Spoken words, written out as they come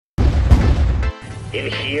In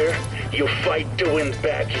here, you fight to win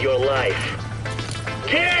back your life.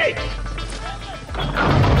 Kids!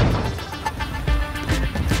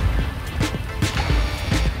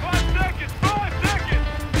 5 seconds! 5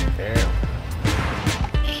 seconds! Damn.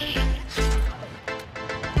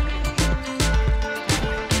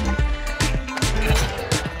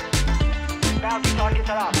 Bounty targets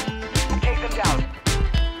are up. Take them down.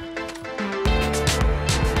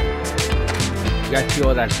 You guys see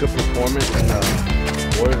all that good performance in the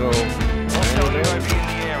Warzone? Hostile UAV in the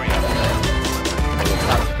area. The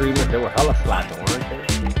top streamers, they were hella slapping, weren't they?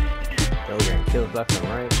 They were getting kills left and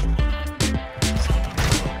right.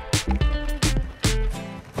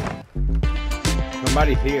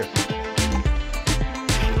 Somebody's here.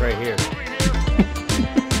 Right here.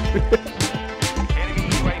 Enemy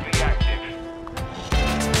UAV active.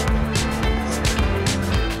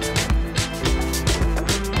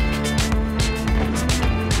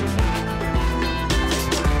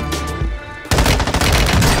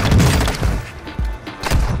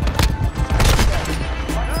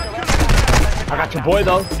 I got your boy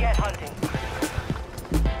though. Get hunting.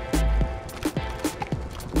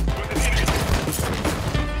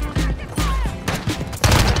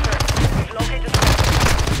 We've located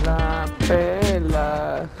La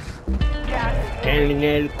pela gas. en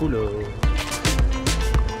el culo.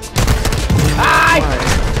 ¡Ay!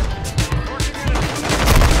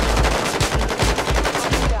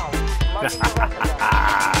 Down. Marking the rest of them.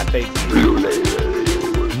 Ah, thank you.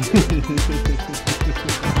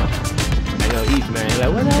 I know he's man.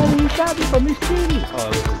 Like, what the hell are you shot me from his city? Oh,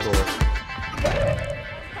 this is cool.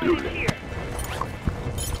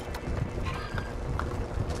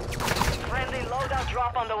 Friendly loadout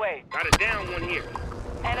drop on the way. Got it down one here.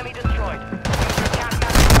 Enemy destroyed. Gas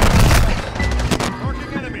mask.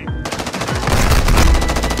 Marking enemy.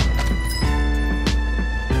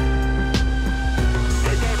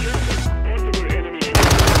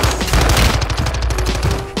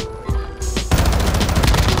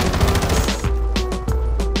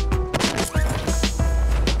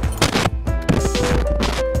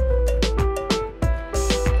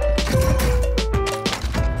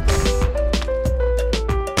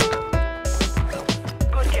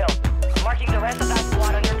 Good kill. Marking the rest of that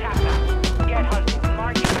squad on your attack map. Get hunting.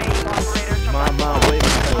 Marking range operators from that Mama, squad. wait.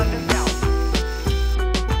 Hunt them down.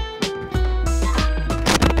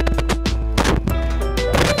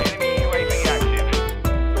 Enemy UAV active.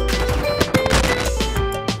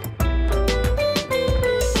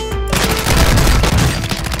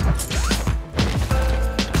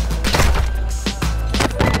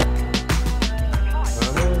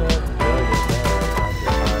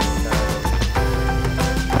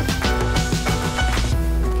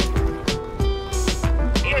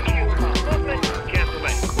 Cancel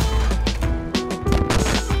that.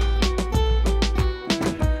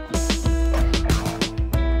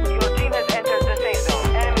 Your team has entered the safe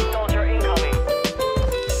zone. Enemy soldier incoming.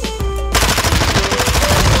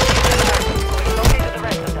 We've located the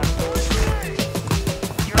rest of them.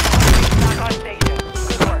 You're back on station.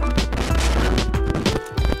 Good work.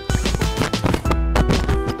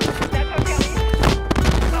 That's okay.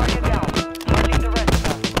 Target down. Marking the rest of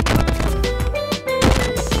them.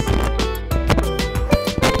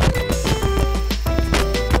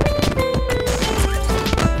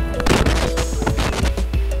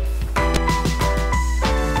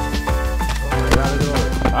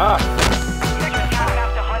 Ah, Use your attack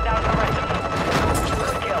map to hunt down the rest of them.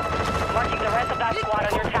 Good kill. Marking the rest of that squad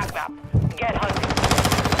on your attack map. Get hunting.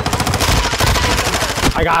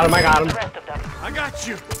 I got him, I got The him. rest of them. I got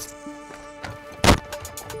you.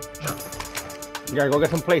 You gotta go get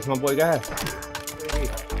some plates, my boy, go ahead.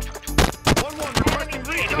 1-1, you're marking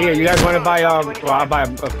lead. Here, you guys wanna buy, well, I'll buy a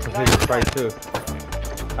precision strike too.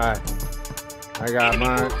 Alright. I got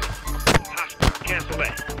mine. Cancel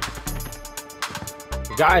that.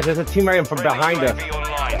 Guys, there's a team right in from behind us. UAV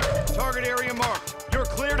online. Target area marked. You're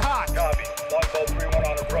cleared hot. Copy. Longbow 3-1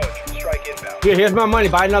 on approach. Strike inbound. Here, here's my money,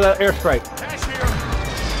 buy another airstrike. Cash here.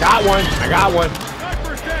 Got one, I got one.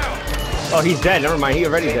 Sniper's down. Oh, he's dead, never mind, he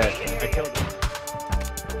already dead. I killed him.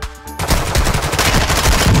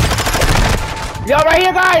 Yo, right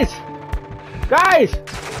here, guys! Guys!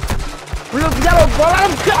 We look yellow, bro. Let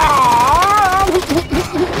him go!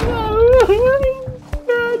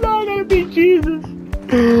 No, I gotta beat Jesus.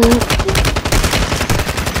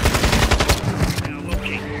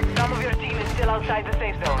 Some of your team is still outside the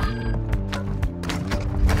safe zone.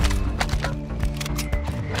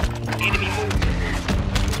 Enemy movement.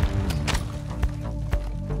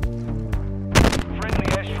 Friendly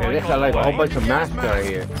airstrike. There's like a whole bunch of masks out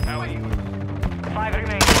here. 5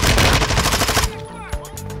 remain.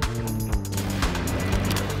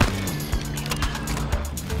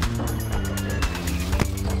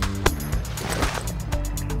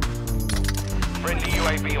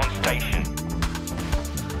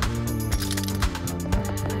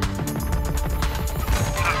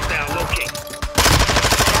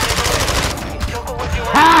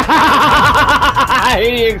 I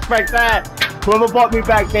didn't expect that. Whoever brought me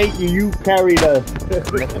back, thank you. You carried us.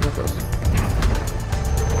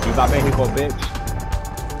 Viva Mexico, bitch.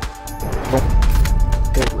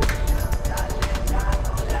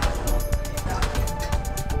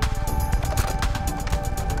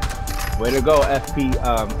 Way to go,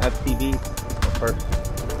 FTV first.